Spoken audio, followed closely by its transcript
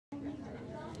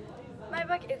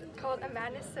book is called A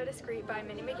Madness So Discreet by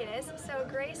Mindy McGinnis. So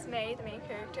Grace May, the main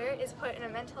character, is put in a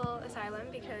mental asylum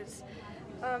because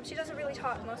she doesn't really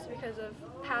talk, mostly because of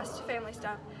past family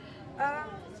stuff.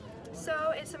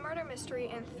 So it's a murder mystery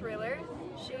and thriller.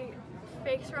 She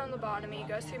fakes her own lobotomy,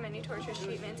 goes through many torturous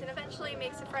treatments, and eventually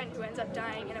makes a friend who ends up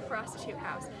dying in a prostitute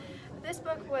house. This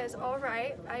book was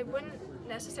alright. I wouldn't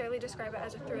necessarily describe it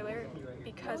as a thriller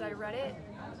because I read it,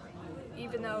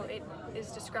 even though it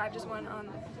is described as one on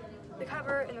the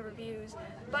cover and the reviews,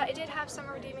 but it did have some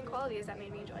redeeming qualities that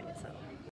made me enjoy it. So.